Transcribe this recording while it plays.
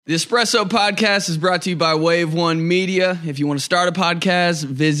The Espresso Podcast is brought to you by Wave One Media. If you want to start a podcast,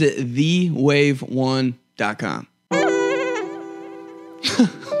 visit thewave1.com.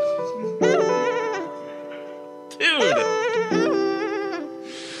 Dude,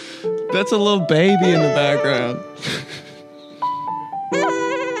 that's a little baby in the background.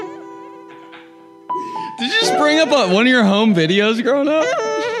 Did you just bring up one of your home videos growing up?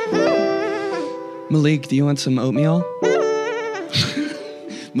 Malik, do you want some oatmeal?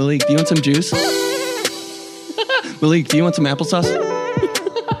 Malik, do you want some juice? Malik, do you want some applesauce?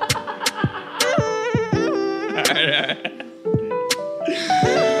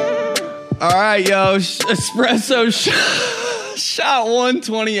 All right, yo. Espresso shot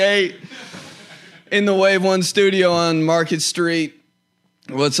 128 in the Wave One studio on Market Street.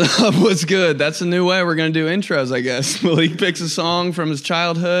 What's up? What's good? That's a new way we're going to do intros, I guess. Malik picks a song from his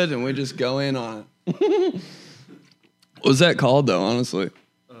childhood, and we just go in on it. What was that called, though, honestly?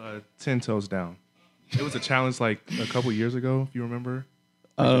 10 Toes Down. It was a challenge like a couple years ago, if you remember.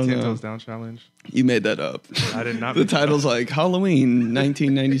 I don't the 10 know. Toes Down challenge. You made that up. I did not. The title's like Halloween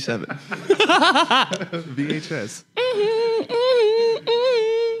 1997. VHS.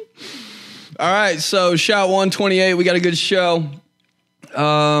 All right, so shot 128. We got a good show.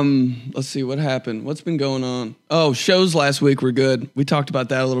 Let's see what happened. What's been going on? Oh, shows last week were good. We talked about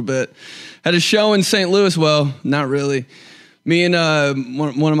that a little bit. Had a show in St. Louis. Well, not really. Me and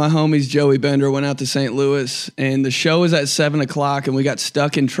one of my homies, Joey Bender, went out to St. Louis, and the show was at 7 o'clock, and we got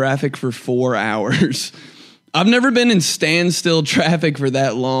stuck in traffic for 4 hours. I've never been in standstill traffic for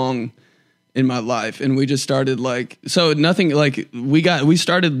that long in my life, and we just started we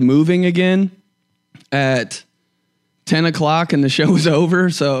started moving again at 10 o'clock, and the show was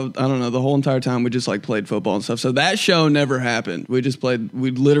over. So I don't know, the whole entire time we just played football and stuff. So that show never happened. We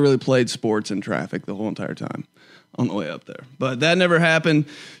literally played sports in traffic the whole entire time on the way up there. But that never happened.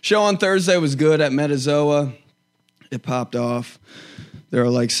 Show on Thursday was good at Metazoa. It popped off. There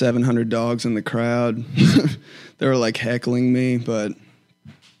were 700 dogs in the crowd. They were heckling me, but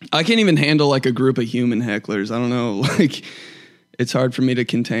I can't even handle a group of human hecklers. I don't know, it's hard for me to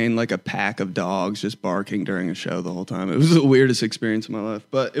contain a pack of dogs just barking during a show the whole time. It was the weirdest experience of my life,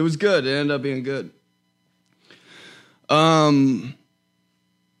 but it was good. It ended up being good. Dog,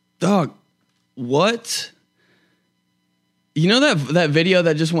 what? You know that video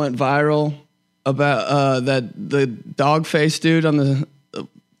that just went viral about the dog face dude on the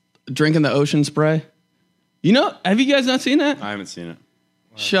drinking the ocean spray? Have you guys not seen that? I haven't seen it.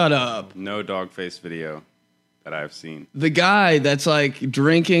 Shut up. No dog face video that I've seen. The guy that's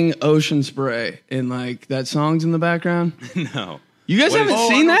drinking ocean spray and that song's in the background. No. You guys haven't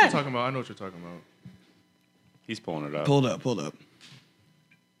seen that? I know what you're talking about. He's pulling it up. Pulled up.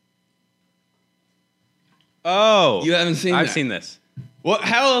 Oh. You haven't seen that? I've seen this. What?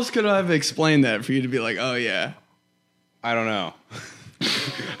 How else could I have explained that for you to be oh, yeah? I don't know.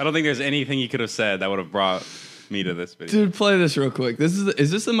 I don't think there's anything you could have said that would have brought me to this video. Dude, play this real quick. Is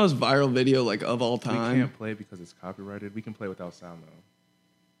this the most viral video of all time? We can't play because it's copyrighted. We can play without sound, though.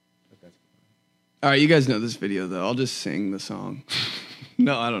 All right, you guys know this video, though. I'll just sing the song.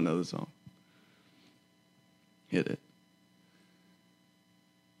 No, I don't know the song. Hit it.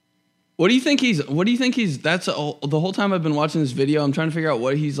 What do you think he's? That's the whole time I've been watching this video. I'm trying to figure out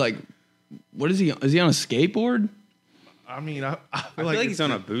what he's like. What is he? Is he on a skateboard? I mean, I feel like he's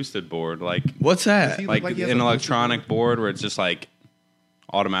on a boosted board, what's that? An electronic board where it's just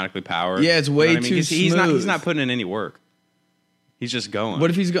automatically powered. Yeah, it's way too smooth. He's not putting in any work. He's just going.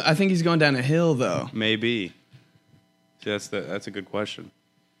 What if he's? I think he's going down a hill though. Maybe. See, that's a good question.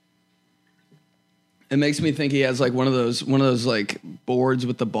 It makes me think he has one of those boards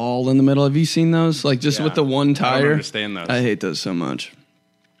with the ball in the middle. Have you seen those? With the one tire. I don't understand those. I hate those so much.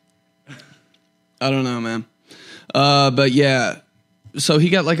 I don't know, man. But yeah, so he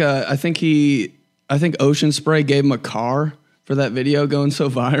got I think Ocean Spray gave him a car for that video going so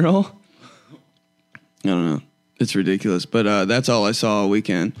viral. I don't know. It's ridiculous, but that's all I saw all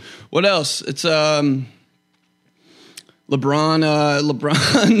weekend. What else? It's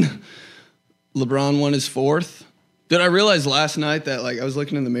LeBron won his fourth. Dude, I realized last night that I was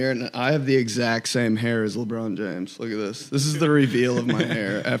looking in the mirror and I have the exact same hair as LeBron James. Look at this. This is the reveal of my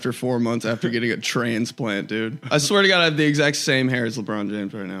hair after 4 months after getting a transplant, dude. I swear to God, I have the exact same hair as LeBron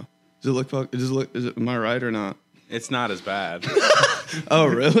James right now. Am I right or not? It's not as bad. Oh,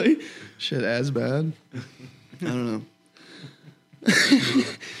 really? Shit, as bad? I don't know.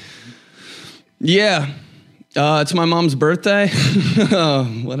 Yeah. It's my mom's birthday.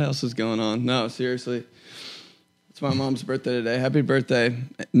 What else is going on? No, seriously. It's my mom's birthday today. Happy birthday,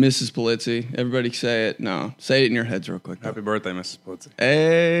 Mrs. Polizzi. Everybody say it. No, say it in your heads real quick. Happy birthday, Mrs. Polizzi.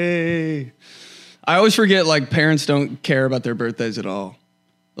 Hey. I always forget, like, parents don't care about their birthdays at all.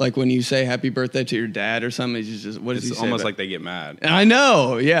 Like, when you say happy birthday to your dad or something, he's just, what does he say? It's almost like they get mad. I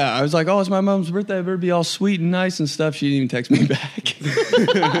know, yeah. I was like, oh, it's my mom's birthday. I better be all sweet and nice and stuff. She didn't even text me back.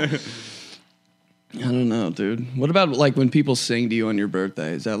 I don't know, dude. What about, like, when people sing to you on your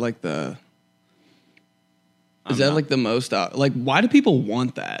birthday? Is that, like, the... like, the most... like, why do people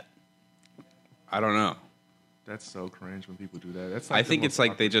want that? I don't know. That's so cringe when people do that. That's I think it's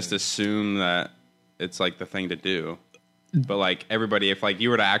like they just assume that it's, like, the thing to do. But, like, everybody, if, like, you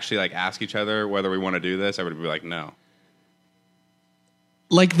were to actually, like, ask each other whether we want to do this, everybody would be like, no.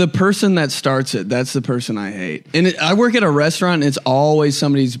 Like, the person that starts it, that's the person I hate. And I work at a restaurant, and it's always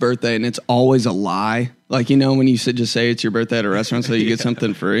somebody's birthday, and it's always a lie. Like, you know, when you just say it's your birthday at a restaurant so you get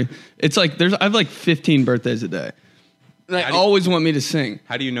something free. It's like, I have, like, 15 birthdays a day. And they always want me to sing.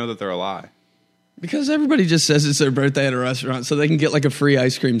 How do you know that they're a lie? Because everybody just says it's their birthday at a restaurant so they can get, like, a free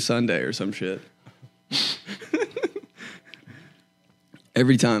ice cream sundae or some shit.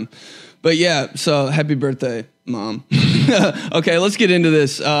 Every time. But yeah, so happy birthday, Mom. Okay, let's get into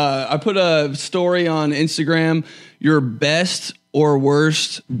this. I put a story on Instagram, your best or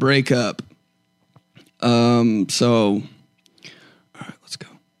worst breakup. So, all right, let's go.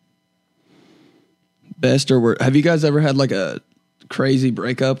 Best or worst. Have you guys ever had like a crazy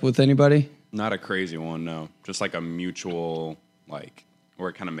breakup with anybody? Not a crazy one, no. Just like a mutual, like, where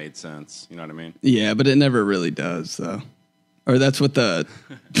it kind of made sense. You know what I mean? Yeah, but it never really does, though. Or that's what the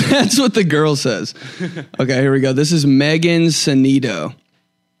girl says. Okay, here we go. This is Megan Sanito.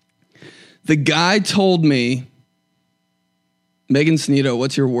 The guy told me, Megan Sanito,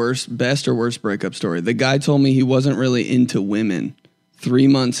 what's your best or worst breakup story? The guy told me he wasn't really into women 3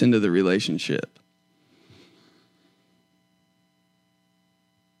 months into the relationship.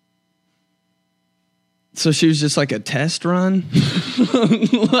 So she was just like a test run?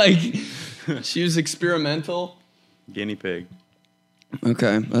 Like, she was experimental? Guinea pig.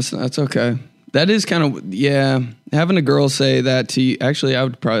 Okay, that's okay. That is kind of, yeah, having a girl say that to you, actually, I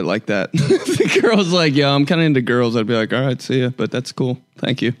would probably like that. If the girl's like, yeah, I'm kind of into girls, I'd be like, all right, see ya, but that's cool.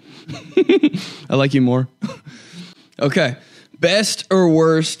 Thank you. I like you more. Okay, best or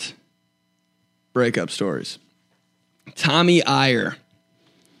worst breakup stories. Tommy Iyer.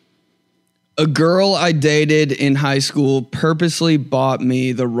 A girl I dated in high school purposely bought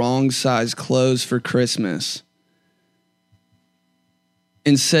me the wrong size clothes for Christmas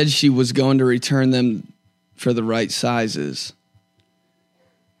and said she was going to return them for the right sizes.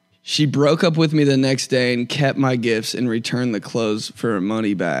 She broke up with me the next day and kept my gifts and returned the clothes for her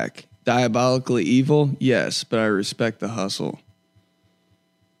money back. Diabolically evil? Yes, but I respect the hustle.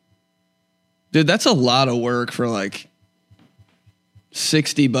 Dude, that's a lot of work for like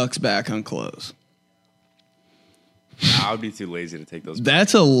 $60 back on clothes. I would be too lazy to take those back.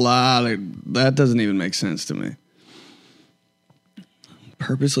 That's a lot. That doesn't even make sense to me.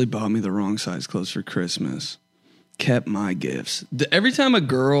 Purposely bought me the wrong size clothes for Christmas. Kept my gifts. Every time a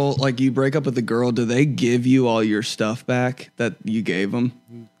girl, like you break up with a girl, do they give you all your stuff back that you gave them?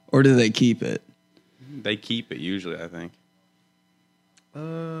 Or do they keep it? They keep it usually, I think.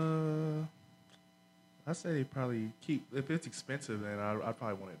 I say they probably keep. If it's expensive, then I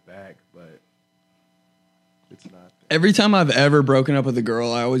probably want it back, but it's not. Every time I've ever broken up with a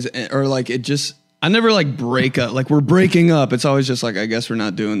girl, I always, or like it just, I never like break up. Like we're breaking up. It's always just like, I guess we're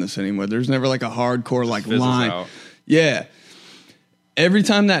not doing this anymore. There's never like a hardcore like line. Out. Yeah. Every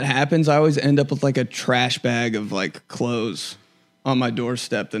time that happens, I always end up with like a trash bag of like clothes on my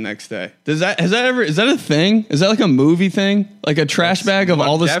doorstep the next day. Is that a thing? Is that like a movie thing? Like a trash bag of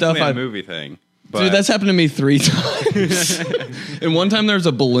all the stuff Definitely a movie thing. But dude, that's happened to me 3 times. And one time there was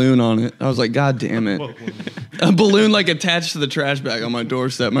a balloon on it. I was like, God damn it. A balloon like attached to the trash bag on my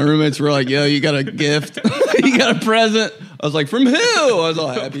doorstep. My roommates were like, yo, you got a gift? You got a present? I was like, from who? I was all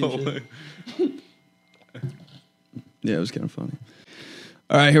happy and shit. Yeah, it was kind of funny.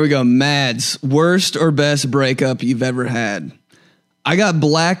 All right, here we go. Mads, worst or best breakup you've ever had? I got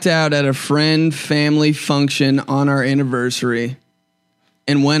blacked out at a friend family function on our anniversary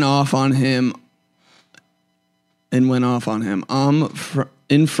and went off on him. In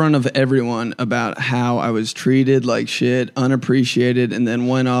front of everyone about how I was treated like shit, unappreciated, and then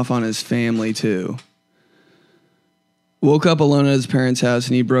went off on his family too. Woke up alone at his parents' house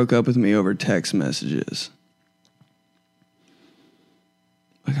and he broke up with me over text messages.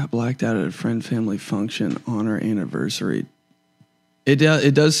 I got blacked out at a friend family function on our anniversary. It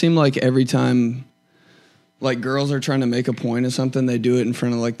does seem like every time like girls are trying to make a point of something, they do it in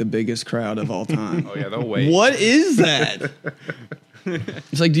front of like the biggest crowd of all time. Oh yeah, they'll wait. What is that?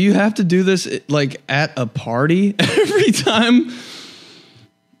 It's like, do you have to do this like at a party every time?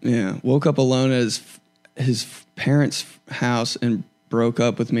 Yeah, woke up alone at his parents' house and broke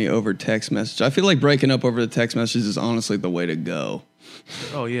up with me over text message. I feel like breaking up over the text message is honestly the way to go.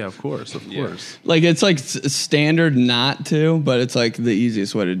 Oh yeah, of course. Like it's like standard not to, but it's like the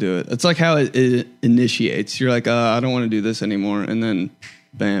easiest way to do it. It's like how it initiates. You're like, I don't want to do this anymore, and then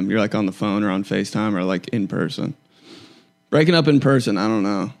bam, you're like on the phone or on FaceTime or like in person. Breaking up in person, I don't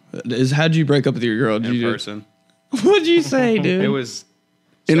know. How'd you break up with your girl? In person. What'd you say, dude? It was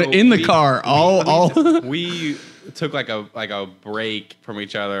in the car. We took like a break from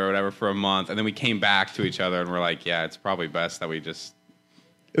each other or whatever for a month, and then we came back to each other and we're like, yeah, it's probably best that we just.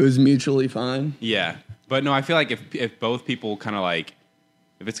 It was mutually fine. Yeah, but no, I feel like if both people kind of like,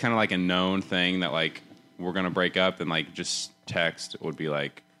 if it's kind of like a known thing that like we're gonna break up, then like just text would be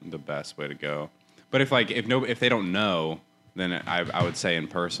like the best way to go. But if they don't know, then I would say in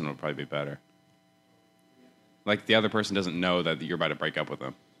person would probably be better. Like the other person doesn't know that you're about to break up with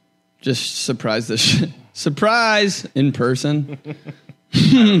them. Just surprise the shit. Surprise in person.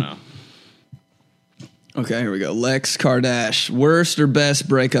 I don't know. Okay, here we go. Lex Kardash. Worst or best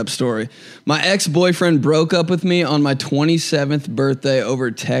breakup story? My ex-boyfriend broke up with me on my 27th birthday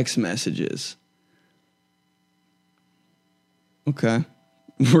over text messages. Okay.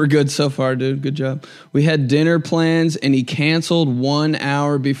 We're good so far, dude. Good job. We had dinner plans, and he canceled 1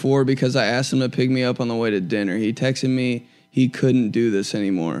 hour before because I asked him to pick me up on the way to dinner. He texted me he couldn't do this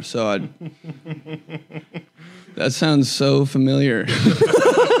anymore. So that sounds so familiar.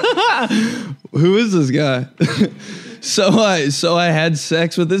 Who is this guy? So I had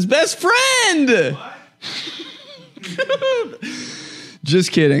sex with his best friend.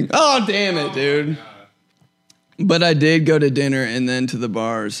 Just kidding. Oh, damn it, dude. But I did go to dinner and then to the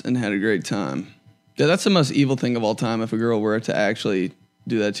bars and had a great time. Yeah, that's the most evil thing of all time if a girl were to actually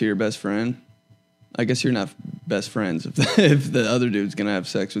do that to your best friend. I guess you're not best friends if the other dude's going to have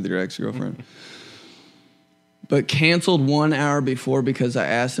sex with your ex-girlfriend. But canceled 1 hour before because I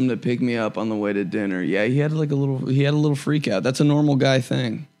asked him to pick me up on the way to dinner. Yeah, he had a little freak out. That's a normal guy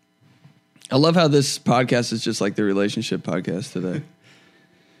thing. I love how this podcast is just like the relationship podcast today.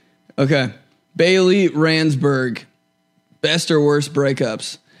 Okay. Bailey Ransberg. Best or worst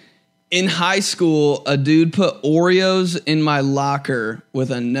breakups? In high school, a dude put Oreos in my locker with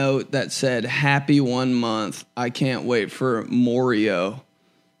a note that said, "Happy 1 month. I can't wait for Morio."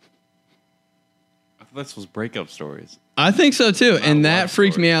 I thought this was breakup stories. I think so too. And that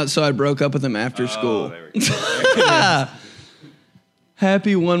freaked me out, so I broke up with him after school. There we go.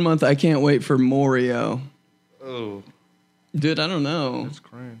 Happy 1 month. I can't wait for Morio. Oh. Dude, I don't know. It's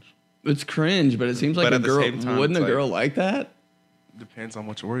cringe. It's cringe, but it seems like But a at the girl. same time, Wouldn't a it's girl like that? Depends on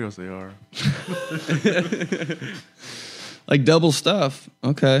which Oreos they are. Like double stuff.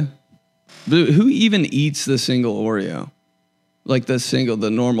 Okay. But who even eats the single Oreo? Like the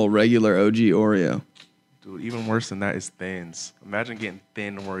normal, regular OG Oreo. Dude, even worse than that is thins. Imagine getting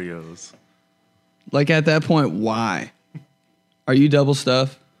thin Oreos. Like at that point, why? Are you double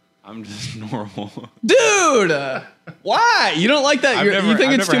stuff? I'm just normal. Dude! Why? You don't like that? You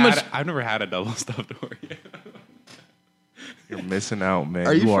think it's too much? I've never had a double stuffed Oreo. You're missing out, man.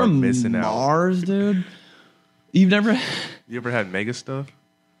 Are you from missing Mars, dude? You've never... You ever had Mega Stuff?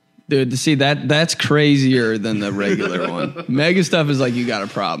 Dude, see, that's crazier than the regular one. Mega stuff is like you got a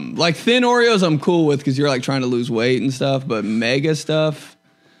problem. Like thin Oreos I'm cool with because you're like trying to lose weight and stuff, but mega stuff,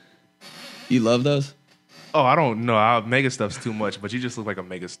 you love those? Oh, I don't know. Mega Stuff's too much, but you just look like a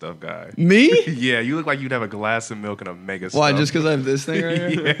Mega Stuff guy. Me? Yeah, you look like you'd have a glass of milk and a Mega Stuff. Why, just because I have this thing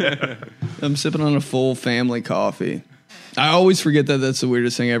right here? Yeah. I'm sipping on a full family coffee. I always forget that that's the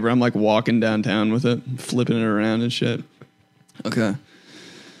weirdest thing ever. I'm like walking downtown with it, flipping it around and shit. Okay,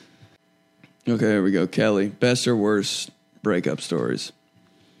 here we go. Kelly, best or worst breakup stories?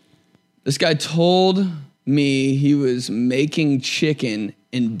 This guy told me he was making chicken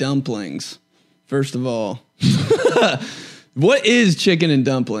and dumplings. First of all, what is chicken and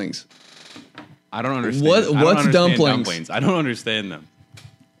dumplings? I don't understand. What's dumplings? I don't understand them.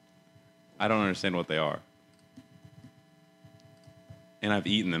 I don't understand what they are. And I've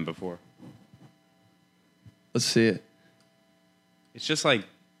eaten them before. Let's see it. It's just like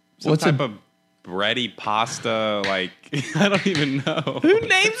some type of bready pasta. Like, I don't even know. Who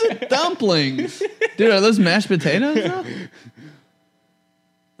names it dumplings? Dude, are those mashed potatoes? Huh?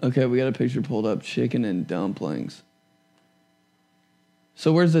 Okay, we got a picture pulled up. Chicken and dumplings.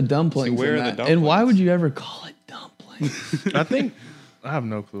 So where's the dumplings? So where in are the that? dumplings? And why would you ever call it dumplings? I have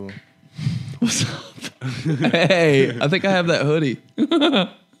no clue. What's up? Hey, I think I have that hoodie.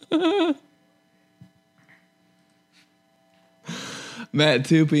 Matt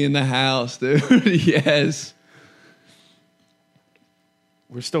Toopy in the house, dude. Yes.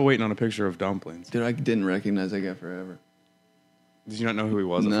 We're still waiting on a picture of Dumplings. Dude, I didn't recognize that guy forever. Did you not know who he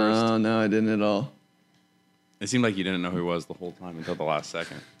was at first? No, I didn't at all. It seemed like you didn't know who he was the whole time until the last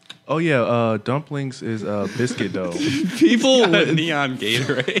second. Oh yeah, Dumplings is biscuit dough. People Neon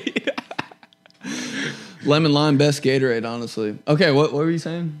Gatorade. Lemon lime, best Gatorade, honestly. Okay, what were you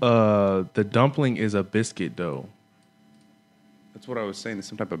saying? The dumpling is a biscuit dough. That's what I was saying. It's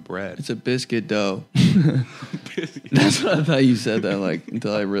some type of bread. It's a biscuit dough. That's what I thought you said that like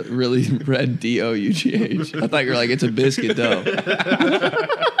until I really read D-O-U-G-H. I thought you were like, it's a biscuit dough.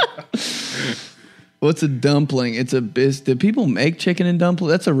 What's a dumpling? It's a Do people make chicken and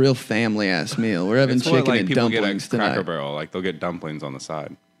dumplings? That's a real family ass meal. We're having It's chicken what, like, and people dumplings get at Cracker tonight. Barrel. Like they'll get dumplings on the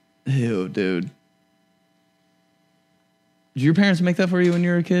side. Ew, dude. Did your parents make that for you when you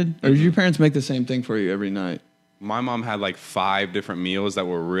were a kid? Or did your parents make the same thing for you every night? My mom had like 5 different meals that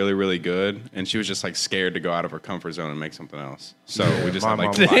were really, really good, and she was just like scared to go out of her comfort zone and make something else. So we just my had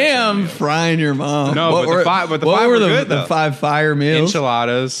like mom- 5 Damn, meals. frying your mom. No, What but the were- five- but the what 5 were were the, good, the though. 5 fire meals?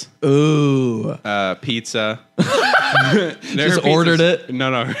 Enchiladas, Ooh. pizza. Just ordered it?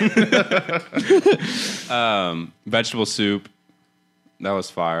 No. Vegetable soup. That was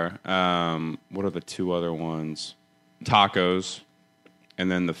fire. What are the 2 other ones? Tacos.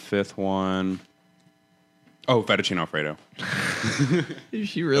 And then the 5th one. Oh, fettuccine Alfredo.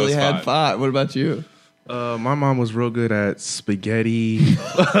 She really Those had 5. 5. What about you? My mom was real good at spaghetti.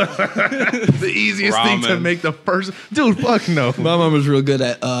 The easiest thing to Ramen. make the first. Dude, fuck no. My mom was real good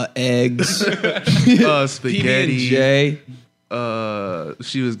at eggs. Spaghetti. PB&J.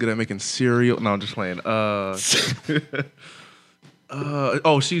 She was good at making cereal. No, I'm just playing.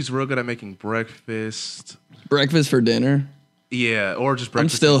 She's real good at making breakfast. Breakfast for dinner. Yeah, or just I'm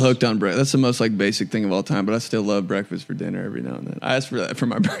breakfast. still hooked on breakfast. That's the most like basic thing of all time, but I still love breakfast for dinner every now and then. I asked for that for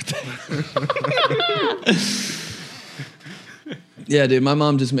my birthday. Yeah, dude, my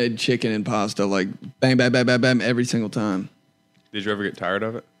mom just made chicken and pasta like bang, bang, bang, bang, bang every single time. Did you ever get tired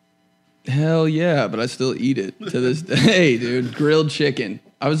of it? Hell yeah, but I still eat it to this day, dude. Grilled chicken.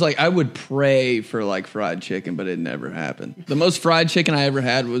 I was like, I would pray for like fried chicken, but it never happened. The most fried chicken I ever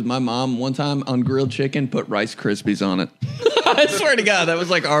had was my mom one time on grilled chicken put Rice Krispies on it. I swear to God, that was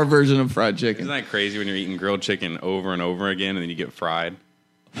like our version of fried chicken. Isn't that crazy when you're eating grilled chicken over and over again and then you get fried?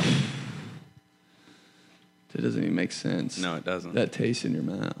 It doesn't even make sense. No, it doesn't. That taste in your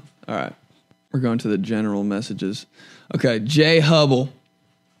mouth. All right. We're going to the general messages. Okay. Jay Hubble.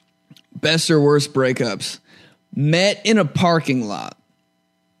 Best or worst breakups. Met in a parking lot.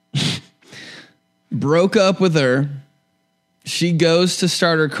 Broke up with her. She goes to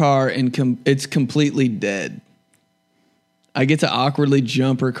start her car and it's completely dead. I get to awkwardly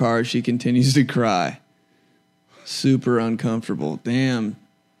jump her car. She continues to cry. Super uncomfortable. Damn.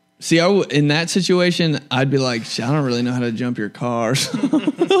 See, in that situation, I'd be like, I don't really know how to jump your car.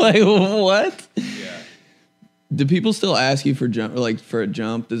 Like, what? Yeah. Do people still ask you for a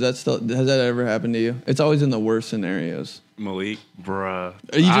jump? Has that ever happened to you? It's always in the worst scenarios. Malik. Bruh.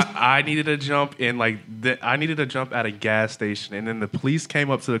 You just- I needed a jump I needed a jump at a gas station, and then the police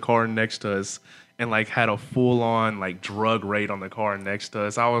came up to the car next to us and like had a full on like drug raid on the car next to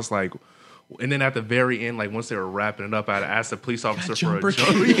us. I was like, and then at the very end, like once they were wrapping it up, I asked the police officer for a jump.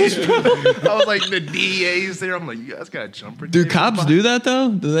 I was like, the DA's there. I'm like, you guys got a jumper? Do cops do that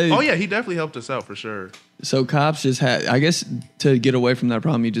though? Do they? Oh yeah, he definitely helped us out for sure. So cops just I guess to get away from that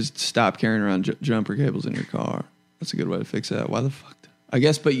problem, you just stop carrying around jumper cables in your car. That's a good way to fix that. Why the fuck? I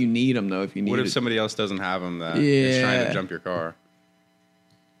guess, but you need them though if you need. What if it. somebody else doesn't have them that is trying to jump your car?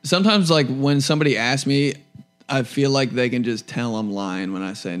 Sometimes, like when somebody asks me, I feel like they can just tell I'm lying when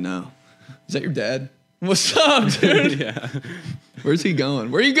I say no. Is that your dad? What's up, dude? Yeah. Where's he going?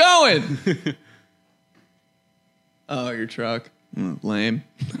 Where are you going? Oh, your truck. Lame.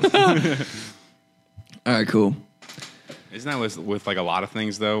 All right, cool. Isn't that with like a lot of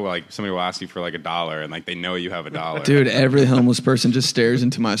things though? Like somebody will ask you for like $1 and like they know you have $1. Dude, every homeless person just stares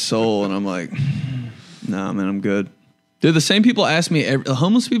into my soul, and I'm like, nah, man, I'm good. Dude, the same people ask me,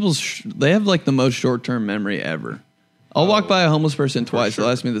 homeless people, they have like the most short-term memory ever. I'll walk by a homeless person twice. sure.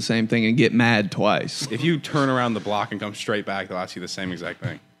 They'll ask me the same thing and get mad twice. If you turn around the block and come straight back, they'll ask you the same exact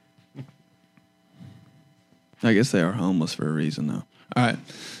thing. I guess they are homeless for a reason, though. All right.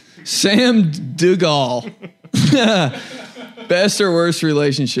 Sam Dugal. Best or worst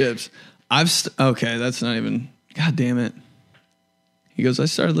relationships? Okay, that's not even... God damn it. He goes, I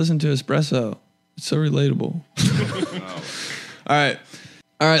started listening to Espresso. It's so relatable. All right.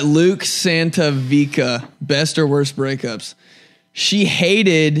 All right, Luke Santavica, best or worst breakups. She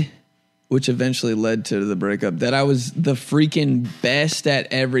hated, which eventually led to the breakup, that I was the freaking best at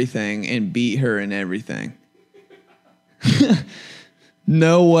everything and beat her in everything.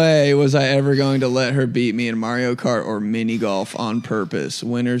 No way was I ever going to let her beat me in Mario Kart or mini golf on purpose.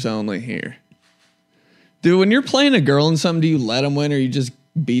 Winners only here. Dude, when you're playing a girl in something, do you let them win or you just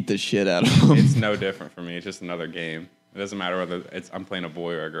beat the shit out of them? It's no different for me. It's just another game. It doesn't matter whether I'm playing a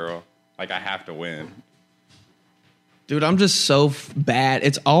boy or a girl. Like, I have to win. Dude, I'm just so bad.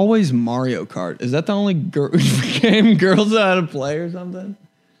 It's always Mario Kart. Is that the only game girls know how to play or something?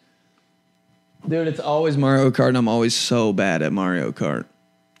 Dude, it's always Mario Kart, and I'm always so bad at Mario Kart.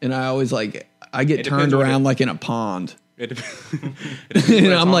 And I always, I get turned around like in a pond. It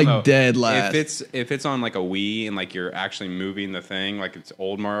And I'm like dead last. If it's on like a Wii and like you're actually moving the thing, like it's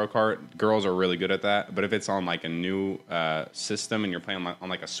old Mario Kart, girls are really good at that. But if it's on like a new system and you're playing on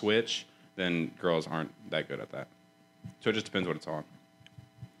like a Switch, then girls aren't that good at that. So it just depends what it's on.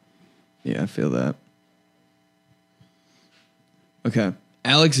 Yeah, I feel that. Okay.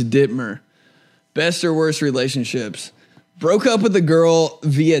 Alex Dittmer. Best or worst relationships. Broke up with a girl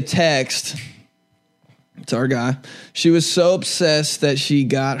via text. It's our guy. She was so obsessed that she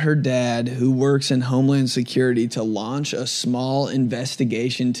got her dad, who works in Homeland Security, to launch a small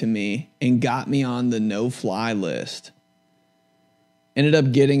investigation to me and got me on the no-fly list. Ended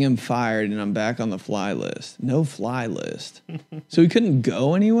up getting him fired, and I'm back on the fly list. No-fly list. So he couldn't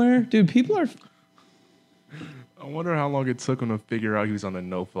go anywhere? Dude, people are... I wonder how long it took him to figure out he was on the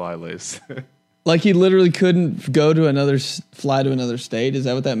no-fly list. Like he literally couldn't go to fly to another state? Is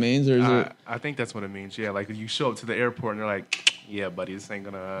that what that means? Or is it? I think that's what it means. Yeah, like you show up to the airport and they're like, yeah, buddy, this ain't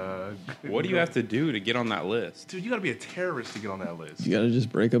gonna... What do you have to do to get on that list? Dude, you gotta be a terrorist to get on that list. You gotta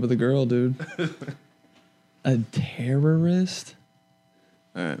just break up with a girl, dude. A terrorist?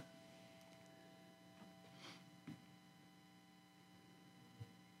 All right.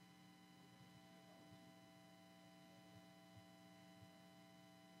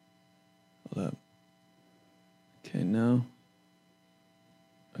 Hold up. Okay, no.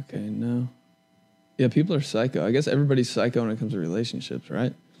 Okay, no. Yeah, people are psycho. I guess everybody's psycho when it comes to relationships,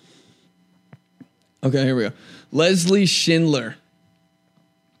 right? Okay, here we go. Leslie Schindler.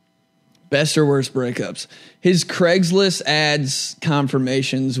 Best or worst breakups. His Craigslist ads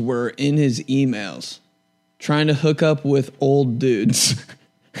confirmations were in his emails. Trying to hook up with old dudes.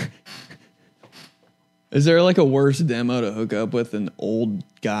 Is there like a worse demo to hook up with than old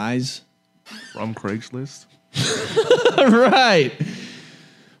guys? From Craigslist? Right.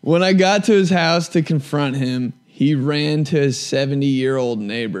 When I got to his house to confront him, he ran to his 70-year-old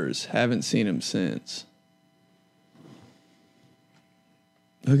neighbors. Haven't seen him since.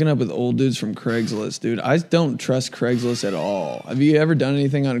 Hooking up with old dudes from Craigslist, dude. I don't trust Craigslist at all. Have you ever done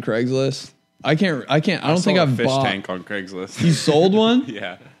anything on Craigslist? I don't think I've fish bought. Tank on Craigslist. You sold one?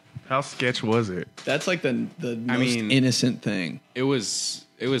 Yeah. How sketch was it? That's like the most innocent thing. It was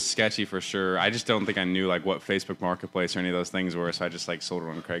sketchy for sure. I just don't think I knew like what Facebook Marketplace or any of those things were, so I just like sold it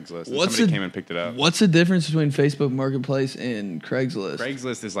on Craigslist. And somebody came and picked it up. What's the difference between Facebook Marketplace and Craigslist?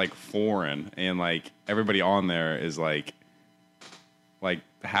 Craigslist is like foreign, and like everybody on there is like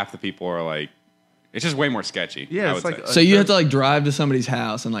half the people are like, it's just way more sketchy. Yeah, it's like so you have to like drive to somebody's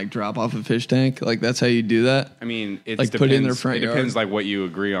house and like drop off a fish tank. Like that's how you do that. I mean, it like depends, put it in their front yard. It depends like what you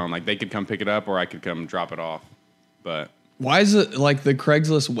agree on. Like they could come pick it up, or I could come drop it off. But why is it like the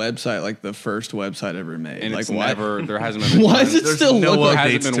Craigslist website like the first website ever made? And like it's never there hasn't been. Why does it still look like?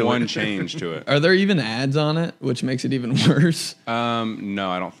 There hasn't been one change to it. Are there even ads on it, which makes it even worse? No,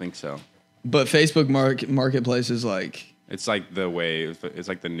 I don't think so. But Facebook Marketplace is like it's like the way it's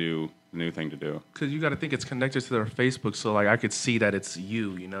like the new thing to do. Because you got to think it's connected to their Facebook, so like I could see that it's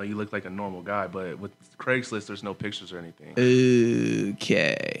you. You know, you look like a normal guy, but with Craigslist, there's no pictures or anything.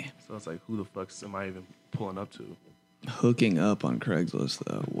 Okay. So it's like, who the fuck am I even pulling up to? Hooking up on Craigslist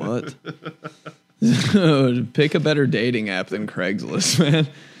though. What? Pick a better dating app than Craigslist, man.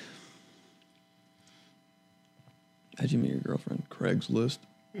 How'd you meet your girlfriend? Craigslist.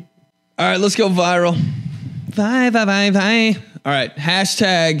 All right, let's go viral. Bye. All right,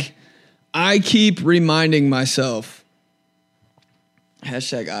 hashtag I keep reminding myself.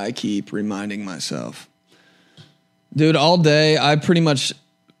 Hashtag I keep reminding myself. Dude, all day, I pretty much,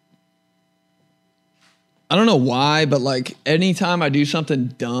 I don't know why, but like anytime I do something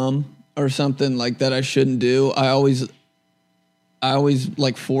dumb or something like that I shouldn't do, I always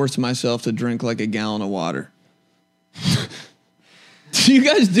like force myself to drink like a gallon of water. Do you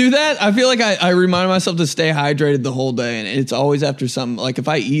guys do that? I feel like I remind myself to stay hydrated the whole day, and it's always after something. Like if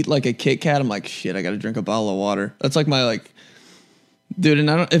I eat like a Kit Kat, I'm like, shit, I got to drink a bottle of water. That's like my like Dude,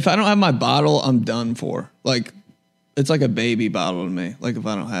 and if I don't have my bottle, I'm done for. Like, it's like a baby bottle to me. Like, if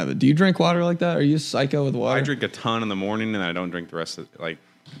I don't have it. Do you drink water like that? Are you psycho with water? I drink a ton in the morning, and I don't drink the rest of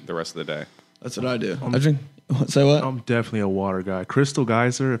the day. That's what I do. I drink. Say what? I'm definitely a water guy. Crystal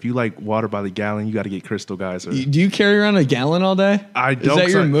Geyser. If you like water by the gallon, you got to get Crystal Geyser. Do you carry around a gallon all day? I don't. Is that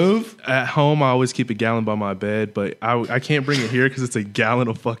your move? At home, I always keep a gallon by my bed, but I can't bring it here because it's a gallon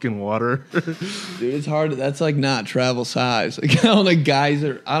of fucking water. Dude, it's hard. That's like not travel size. A gallon of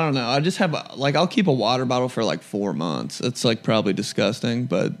Geyser. I don't know. I just have I'll keep a water bottle for like 4 months. It's like probably disgusting,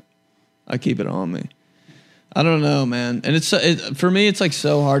 but I keep it on me. I don't know, man. And for me, it's like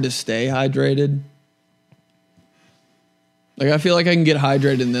so hard to stay hydrated. Like, I feel like I can get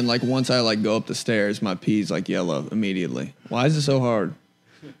hydrated, and then, like, once I, like, go up the stairs, my pee's, like, yellow immediately. Why is it so hard?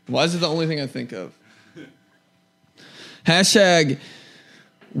 Why is it the only thing I think of? Hashtag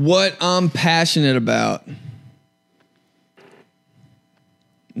what I'm passionate about.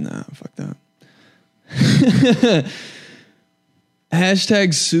 Nah, fuck that.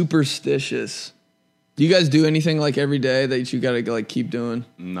 Hashtag superstitious. Do you guys do anything, like, every day that you gotta, like, keep doing?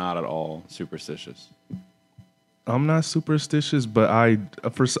 Not at all superstitious. I'm not superstitious, but I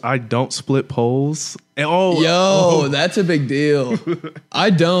don't split poles. That's a big deal.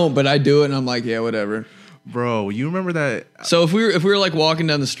 I don't, but I do it, and I'm like, yeah, whatever. Bro, you remember that? So if we were like walking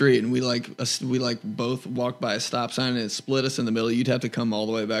down the street and we both walked by a stop sign and it split us in the middle, you'd have to come all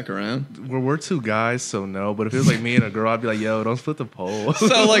the way back around. Well, we're two guys, so no. But if it was like me and a girl, I'd be like, yo, don't split the pole.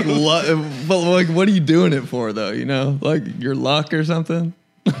 So like, but like, what are you doing it for though? You know, like your luck or something.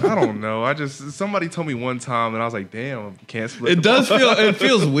 I don't know. Somebody told me one time, and I was like, "Damn, I can't split." It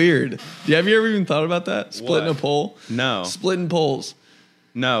feels weird. Have you ever even thought about that? Splitting What? a pole? No. Splitting poles.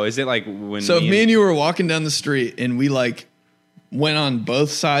 No, is it like when? So if me and you were walking down the street and we like went on both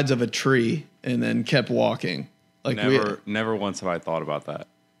sides of a tree and then kept walking, like never once have I thought about that.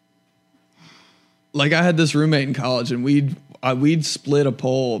 Like I had this roommate in college and we'd split a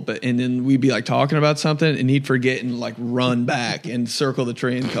pole, and then we'd be like talking about something and he'd forget and like run back and circle the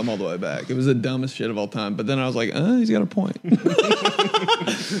tree and come all the way back. It was the dumbest shit of all time. But then I was like, he's got a point.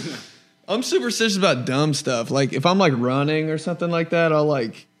 I'm superstitious about dumb stuff. Like if I'm like running or something like that,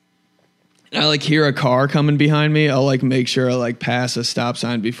 I hear a car coming behind me. I'll like make sure I like pass a stop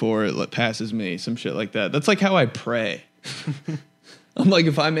sign before it passes me. Some shit like that. That's like how I pray. I'm like,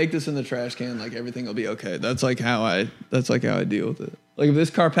 if I make this in the trash can, like everything will be okay. That's like how I deal with it. Like if this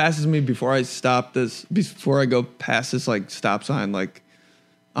car passes me before I go past this like stop sign, like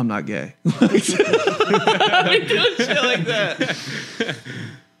I'm not gay. I doing shit like that.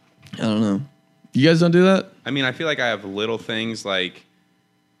 I don't know. You guys don't do that? I mean, I feel like I have little things like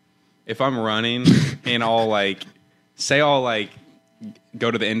if I'm running and I'll go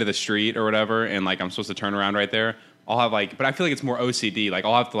to the end of the street or whatever, and like I'm supposed to turn around right there. I'll have like, but I feel like it's more OCD. Like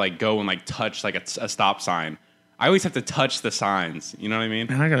I'll have to like go and like touch like a stop sign. I always have to touch the signs. You know what I mean?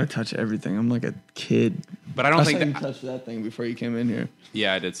 Man, I gotta touch everything. I'm like a kid. But I don't think you touched that thing before you came in here.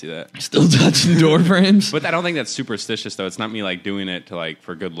 Yeah, I did see that. Still touching door frames. But I don't think that's superstitious though. It's not me like doing it to like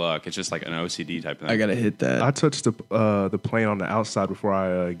for good luck. It's just like an OCD type thing. I gotta hit that. I touched the plane on the outside before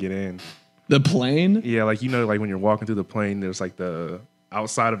I get in. The plane? Yeah, like like when you're walking through the plane, there's like the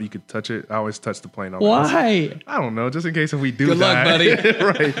outside of you could touch it. I always touch the plane on the outside. Why? I don't know, just in case if we do Good luck, buddy.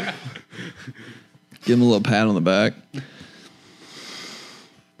 Right. Give him a little pat on the back.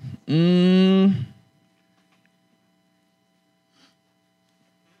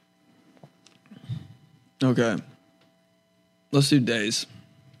 Okay. Let's do days.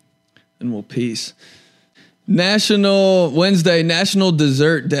 And we'll peace. National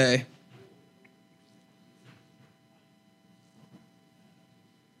Dessert Day.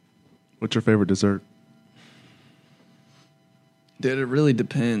 What's your favorite dessert? Dude, it really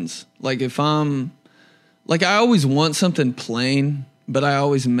depends. Like if I'm like I always want something plain, but I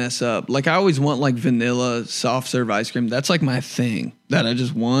always mess up. Like I always want like vanilla soft serve ice cream. That's like my thing that I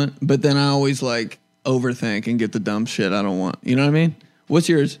just want. But then I always like overthink and get the dumb shit I don't want. You know what I mean? What's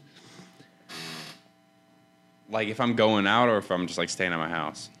yours? Like if I'm going out or if I'm just like staying at my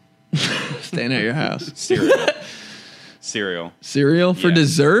house. Staying at your house. Cereal. Cereal for Yeah.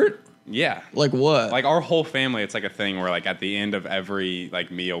 dessert? Yeah. Like what? Like our whole family, it's like a thing where like at the end of every like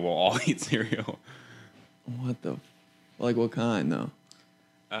meal, we'll all eat cereal. What the? Like what kind though?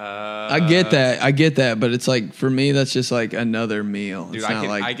 I get that, but it's like for me, that's just like another meal. Dude, it's not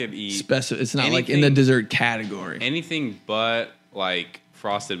I could eat. It's not like in the dessert category. Anything but like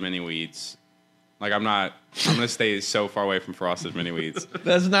frosted mini wheats. Like I'm gonna stay so far away from frosted mini wheats.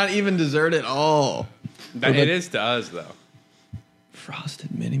 That's not even dessert at all. It is to us though.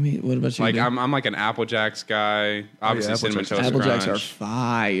 Frosted mini meat. What about you? Like dude? I'm like an Apple Jacks guy. Obviously, Apple cinnamon Jacks. toast Apple crunch. Jacks are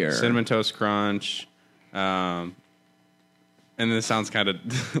fire. Cinnamon toast crunch. And this sounds kind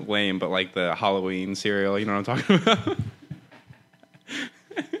of lame, but like the Halloween cereal. You know what I'm talking about?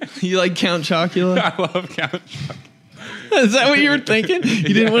 You like Count Chocula? I love Count Chocula. Is that what you were thinking?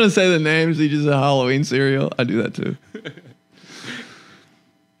 You didn't want to say the names. You just a Halloween cereal. I do that too.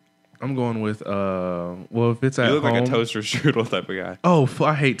 I'm going with if it's at You look home, like a toaster strudel type of guy. Oh,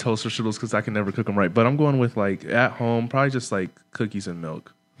 I hate toaster strudels because I can never cook them right. But I'm going with like at home, probably just like cookies and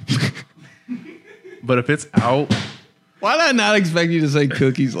milk. But if it's out, Why did I not expect you to say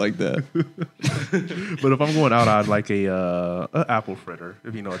cookies like that? but if I'm going out, I'd like a apple fritter,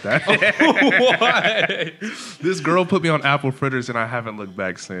 if you know what that is. This girl put me on apple fritters, and I haven't looked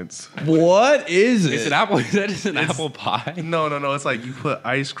back since. What is it? Is it apple? Is that just an apple pie? No. It's like you put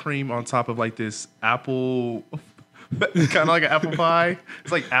ice cream on top of like this apple, kind of like an apple pie.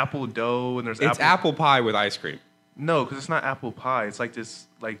 It's like apple dough, and there's It's apple pie with ice cream. No, because it's not apple pie. It's like this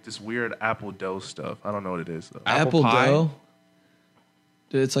weird apple dough stuff. I don't know what it is though. apple pie? dough?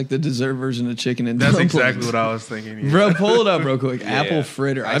 Dude, it's like the dessert version of chicken and That's dumplings. exactly what I was thinking. Yeah. Bro, pull it up real quick. Apple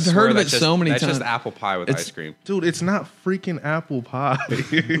fritter. I I've swear heard of it that's so many that's times. just apple pie with It's- ice cream. Dude, it's not freaking apple pie.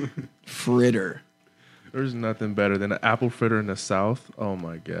 Fritter. There's nothing better than an apple fritter in the South. Oh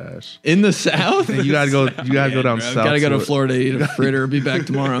my gosh. In the South? And you gotta go down south. Gotta go to it. Florida to eat a fritter. Be back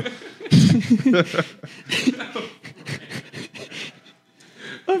tomorrow.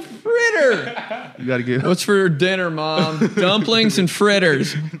 A fritter. You gotta get What's for dinner, Mom? Dumplings and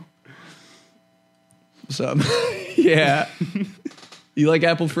fritters. What's up? Yeah. You like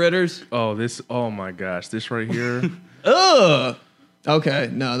apple fritters? oh my gosh, this right here. Ugh. Okay.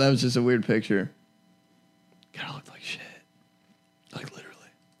 No, that was just a weird picture. Gotta look like shit. Like literally.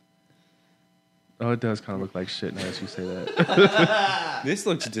 Oh, it does kind of look like shit now as you say that. This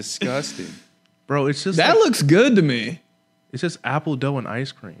looks disgusting. Bro, it's just That like- looks good to me. it's just apple dough and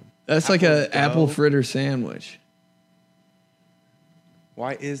ice cream. That's like a dough. apple fritter sandwich.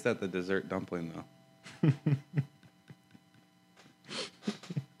 Why is that the dessert dumpling though?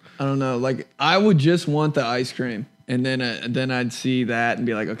 I don't know. Like I would just want the ice cream, and then I'd see that and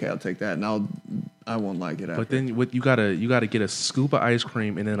be like, okay, I'll take that, and I won't like it after. But then you gotta get a scoop of ice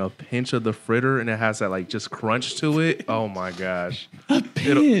cream and then a pinch of the fritter, and it has that like just crunch to it. Oh my gosh!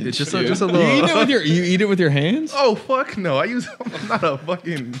 Pinch, it's just dude. a little. You eat it with your hands? Oh fuck no! I'm not a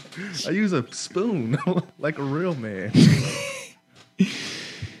fucking. I use a spoon like a real man.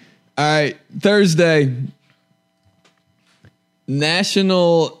 All right, Thursday,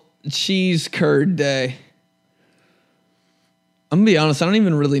 National Cheese Curd Day. I'm gonna be honest, I don't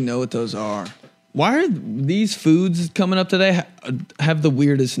even really know what those are. Why are these foods coming up today have the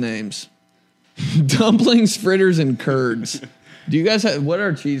weirdest names? Dumplings, fritters, and curds. Do you guys have, what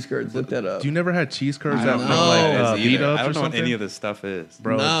are cheese curds? Look that up. You never had cheese curds I that don't look know. like Is beat either. ups I or don't know what something? any of this stuff is.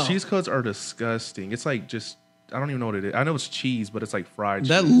 Bro, No. cheese curds are disgusting. It's like just I don't even know what it is. I know it's cheese, but it's like fried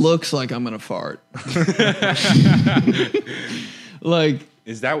That cheese. looks like I'm gonna fart. Like,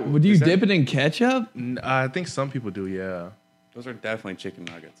 Is that? would you is that- dip it in ketchup? I think some people do, yeah. Those are definitely chicken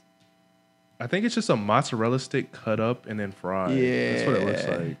nuggets. I think it's just a mozzarella stick cut up and then fried. That's what it looks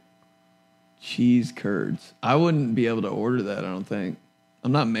Yeah. like. Cheese curds. I wouldn't be able to order that, I don't think.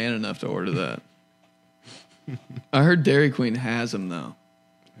 I'm not man enough to order that. I heard Dairy Queen has them, though.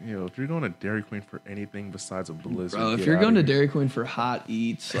 Yo, if you're going to Dairy Queen for anything besides a blizzard, Bro, if get you're outta going to here. Dairy Queen for hot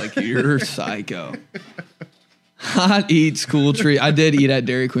eats, like, you're psycho. Hot eats, cool treat. I did eat at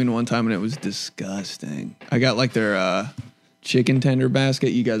Dairy Queen one time, and it was disgusting. I got, like, their chicken tender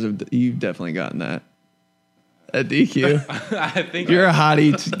basket. You've definitely gotten that. At DQ. I think You're a hot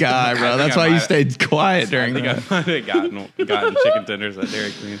eats guy, bro. think That's I why you might- stayed quiet I during think that. I might have gotten chicken tenders at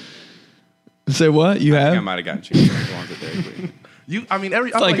Dairy Queen. Say what? You I think I have? might have gotten chicken tenders once at Dairy Queen.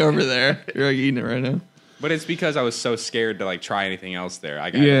 It's like over there. You're like eating it right now. But it's because I was so scared to like try anything else there.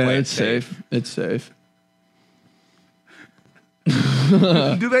 I got to Yeah, play it it's safe. It's safe.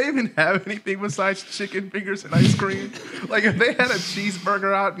 Do they even have anything besides chicken fingers and ice cream? Like, if they had a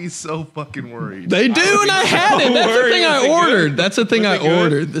cheeseburger, I'd be so fucking worried. They do, and I had it. That's the worried. thing Was I it good? ordered. That's the thing I Was it good?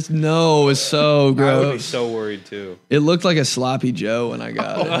 ordered. This no, it was so I would be gross. so worried too. It looked like a sloppy Joe when I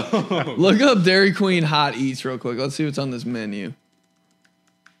got it. Look up Dairy Queen hot eats real quick. Let's see what's on this menu.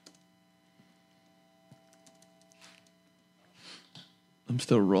 I'm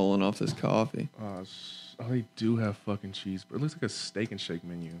still rolling off this coffee. Oh, they do have fucking cheese. It looks like a steak and shake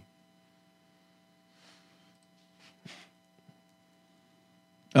menu.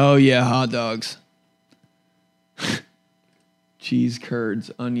 Oh yeah, hot dogs. cheese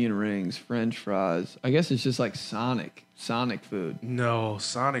curds, onion rings, French fries. I guess it's just like Sonic food. No,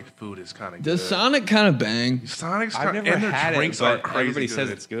 Sonic food is kind of good. Does Sonic kind of bang? Sonic's I've kind never and their had drinks it, are but crazy everybody good. says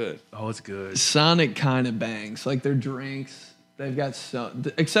it's good. Oh, it's good. Sonic kind of bangs. Like their drinks, they've got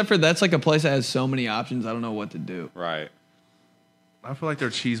except for that's like a place that has so many options. I don't know what to do. Right. I feel like their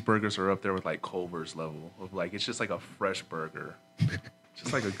cheeseburgers are up there with like Culver's level of like it's just like a fresh burger,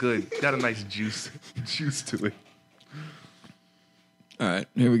 just like a good got a nice juice to it. All right,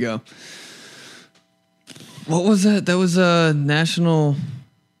 here we go. What was that? That was National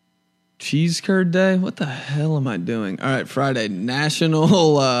Cheese Curd Day. What the hell am I doing? All right, Friday, National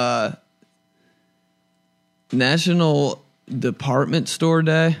Department Store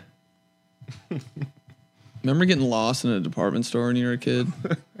Day. Remember getting lost in a department store when you were a kid?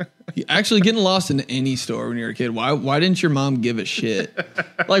 Actually, getting lost in any store when you were a kid. Why didn't your mom give a shit?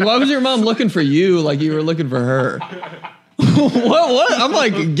 Like, why was your mom looking for you like you were looking for her? What? I'm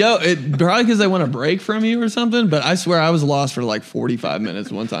like, yo, probably because they want a break from you or something. But I swear I was lost for like 45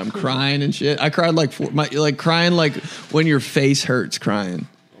 minutes one time, crying and shit. I cried crying like when your face hurts, crying.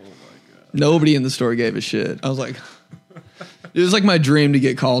 Oh my god! Nobody in the store gave a shit. I was like, it was like my dream to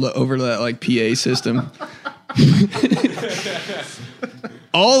get called over to that like PA system.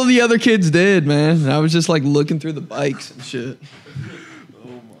 All of the other kids did, man. I was just like looking through the bikes and shit. Oh my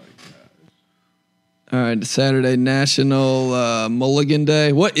god! All right, Saturday, National Mulligan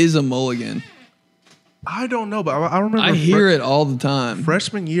Day. What is a mulligan? I don't know, but I remember. I hear it all the time.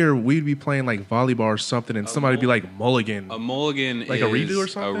 Freshman year, we'd be playing like volleyball or something, and somebody'd be like mulligan. A mulligan Like is a redo or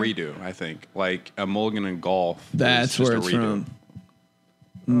something? A redo, I think. Like a mulligan in golf. That's is just where a it's redo. from.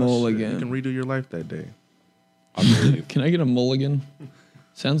 Mulligan. You can redo your life that day. I believe. Can I get a mulligan?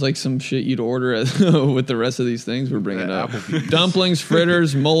 Sounds like some shit you'd order with the rest of these things we're bringing Yeah, up. Applebee's. Dumplings,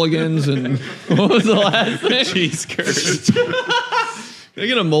 fritters, mulligans, and what was the last thing? Cheese curds. Can I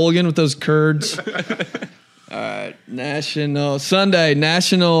get a mulligan with those curds? All right. Sunday,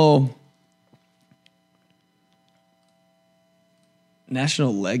 National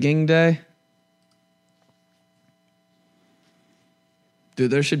Legging Day. Dude,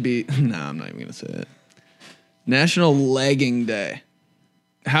 there should be... No, I'm not even going to say it. National Legging Day.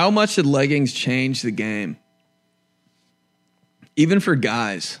 How much did leggings change the game? Even for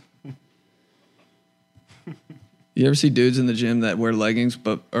guys. You ever see dudes in the gym that wear leggings,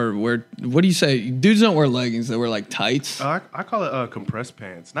 what do you say? Dudes don't wear leggings; they wear like tights. I call it compressed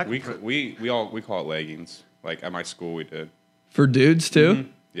pants. Not we call it leggings. Like at my school, we did. For dudes too. Mm-hmm.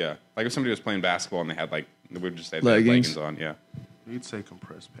 Yeah, like if somebody was playing basketball and they had like, we would just say they Leggings. had leggings on. Yeah, You'd say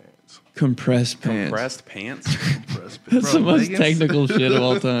compressed pants. Compressed pants. compressed pants. Compressed That's Bro, the most leggings? technical shit of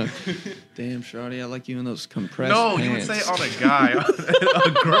all time. Damn, Shawty, I like you in those compressed No, pants. you would say on a guy.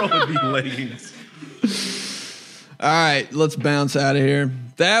 A girl would be leggings. All right, let's bounce out of here.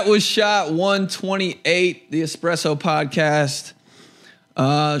 That was shot 128, the Espresso Podcast.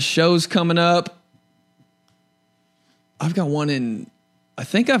 Shows coming up. I think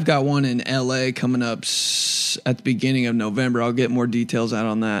I've got one in LA coming up at the beginning of November. I'll get more details out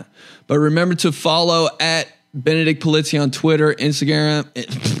on that. But remember to follow at Benedict Polizzi on Twitter, Instagram,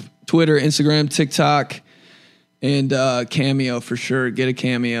 TikTok, and Cameo for sure. Get a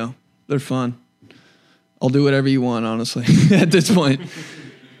Cameo. They're fun. I'll do whatever you want, honestly, at this point.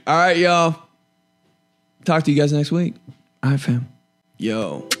 All right, y'all. Talk to you guys next week. All right, fam.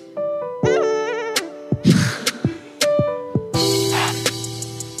 Yo.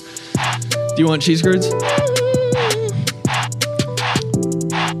 Do you want cheese curds?